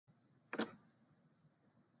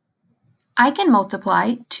I can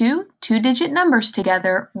multiply two two-digit numbers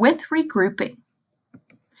together with regrouping.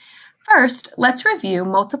 First, let's review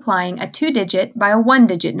multiplying a two-digit by a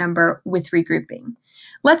one-digit number with regrouping.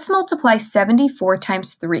 Let's multiply 74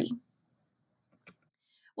 times 3.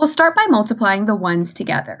 We'll start by multiplying the ones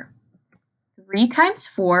together. 3 times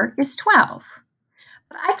 4 is 12.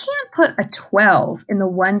 But I can't put a 12 in the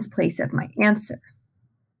ones place of my answer.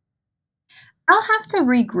 I'll have to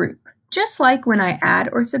regroup, just like when I add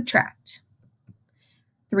or subtract.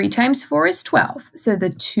 3 times 4 is 12, so the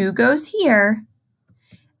 2 goes here,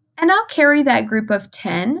 and I'll carry that group of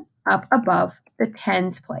 10 up above the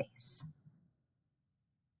tens place.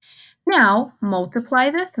 Now,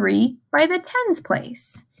 multiply the 3 by the tens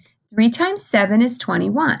place. 3 times 7 is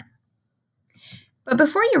 21. But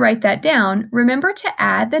before you write that down, remember to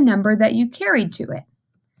add the number that you carried to it.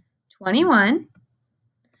 21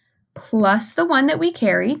 plus the one that we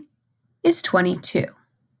carried is 22.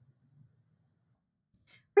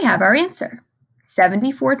 We have our answer.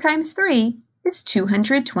 74 times 3 is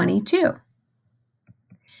 222.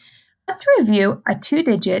 Let's review a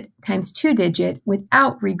two-digit times two-digit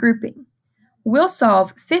without regrouping. We'll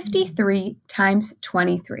solve 53 times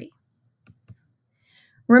 23.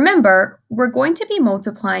 Remember, we're going to be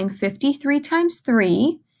multiplying 53 times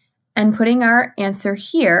 3 and putting our answer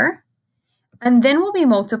here, and then we'll be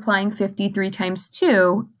multiplying 53 times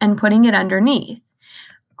 2 and putting it underneath.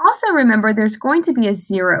 Also remember, there's going to be a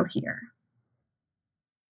 0 here.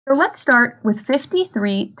 So let's start with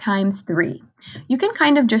 53 times 3. You can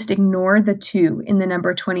kind of just ignore the 2 in the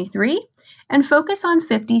number 23 and focus on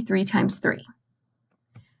 53 times 3.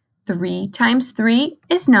 3 times 3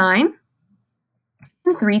 is 9,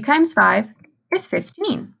 and 3 times 5 is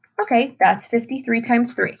 15. Okay, that's 53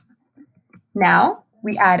 times 3. Now,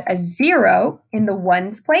 we add a 0 in the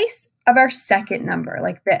ones place of our second number,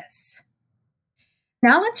 like this.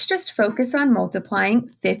 Now let's just focus on multiplying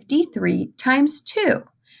 53 times 2.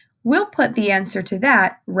 We'll put the answer to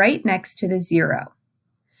that right next to the 0.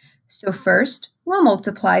 So first, we'll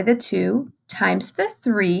multiply the 2 times the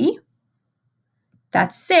 3.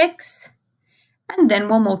 That's 6. And then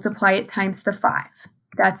we'll multiply it times the 5.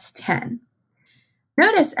 That's 10.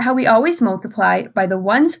 Notice how we always multiply by the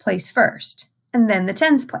ones place first, and then the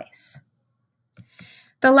tens place.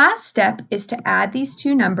 The last step is to add these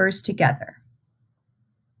two numbers together.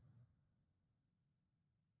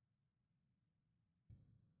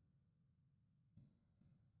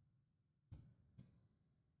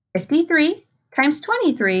 "53 times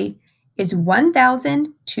 23 is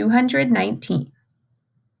 1,219.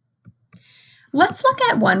 Let's look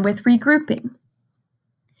at one with regrouping.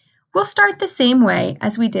 We'll start the same way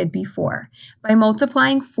as we did before, by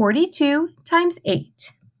multiplying 42 times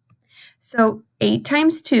 8. So 8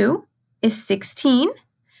 times 2 is 16.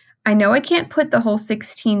 I know I can't put the whole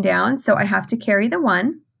 16 down, so I have to carry the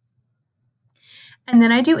 1. And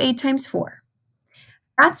then I do 8 times 4.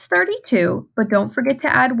 That's 32, but don't forget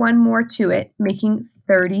to add one more to it, making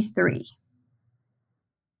 33.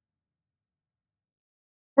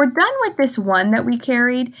 We're done with this 1 that we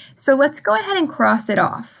carried, so let's go ahead and cross it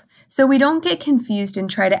off so we don't get confused and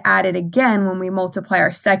try to add it again when we multiply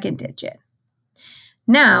our second digit.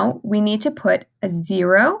 Now, we need to put a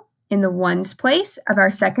 0 in the ones place of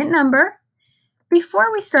our second number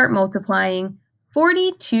before we start multiplying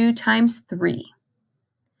 42 times 3.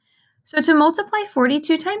 So to multiply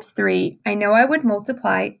 42 times 3, I know I would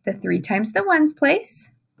multiply the 3 times the ones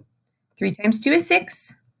place. 3 times 2 is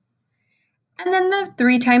 6. And then the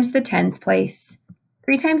 3 times the tens place.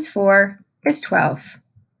 3 times 4 is 12.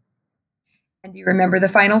 And do you remember the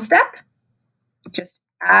final step? Just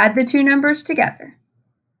add the two numbers together.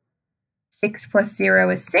 6 plus 0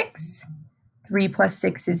 is 6. 3 plus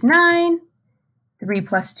 6 is 9. 3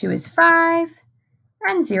 plus 2 is 5.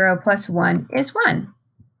 And 0 plus 1 is 1.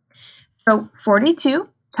 So 42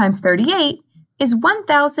 times 38 is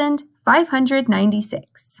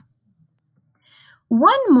 1,596.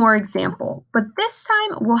 One more example, but this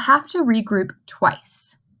time we'll have to regroup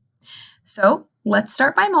twice. So let's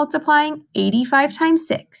start by multiplying 85 times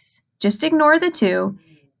 6. Just ignore the 2.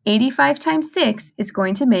 85 times 6 is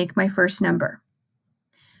going to make my first number.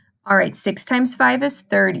 All right, 6 times 5 is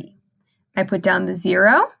 30. I put down the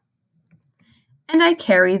 0, and I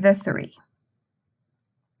carry the 3.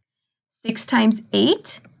 6 times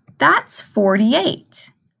 8, that's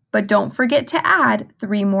 48. But don't forget to add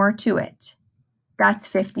 3 more to it. That's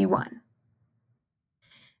 51.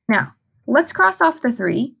 Now, let's cross off the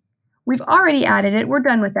 3. We've already added it. We're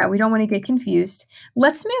done with that. We don't want to get confused.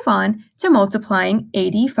 Let's move on to multiplying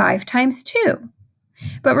 85 times 2.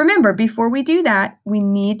 But remember, before we do that, we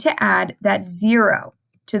need to add that 0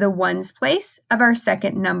 to the ones place of our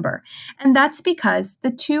second number. And that's because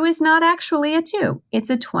the 2 is not actually a 2, it's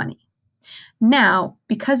a 20. Now,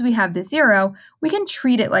 because we have the 0, we can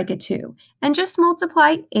treat it like a 2 and just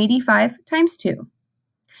multiply 85 times 2.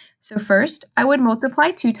 So first, I would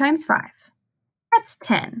multiply 2 times 5. That's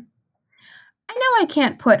 10. I know I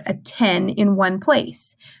can't put a 10 in one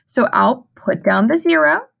place, so I'll put down the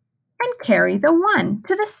 0 and carry the 1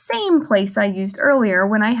 to the same place I used earlier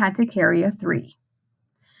when I had to carry a 3.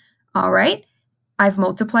 All right, I've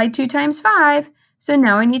multiplied 2 times 5, so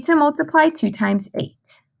now I need to multiply 2 times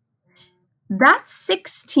 8. That's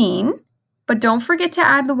 16, but don't forget to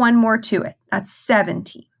add the 1 more to it. That's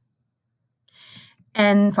 17.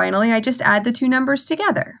 And finally, I just add the two numbers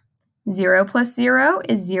together. 0 plus 0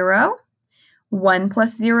 is 0. 1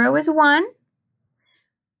 plus 0 is 1.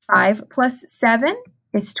 5 plus 7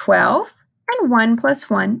 is 12. And 1 plus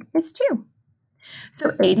 1 is 2.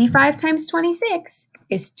 So 85 times 26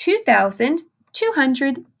 is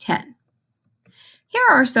 2,210. Here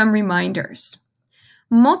are some reminders.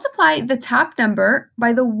 Multiply the top number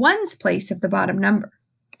by the ones place of the bottom number.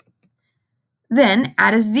 Then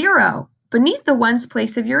add a 0 beneath the ones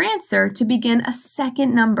place of your answer to begin a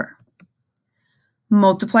second number.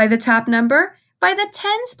 Multiply the top number by the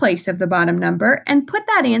tens place of the bottom number and put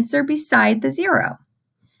that answer beside the 0.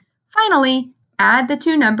 Finally, add the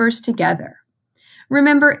two numbers together.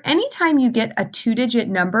 Remember, anytime you get a two-digit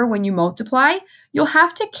number when you multiply, you'll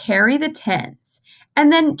have to carry the tens, and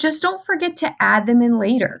then just don't forget to add them in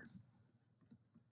later.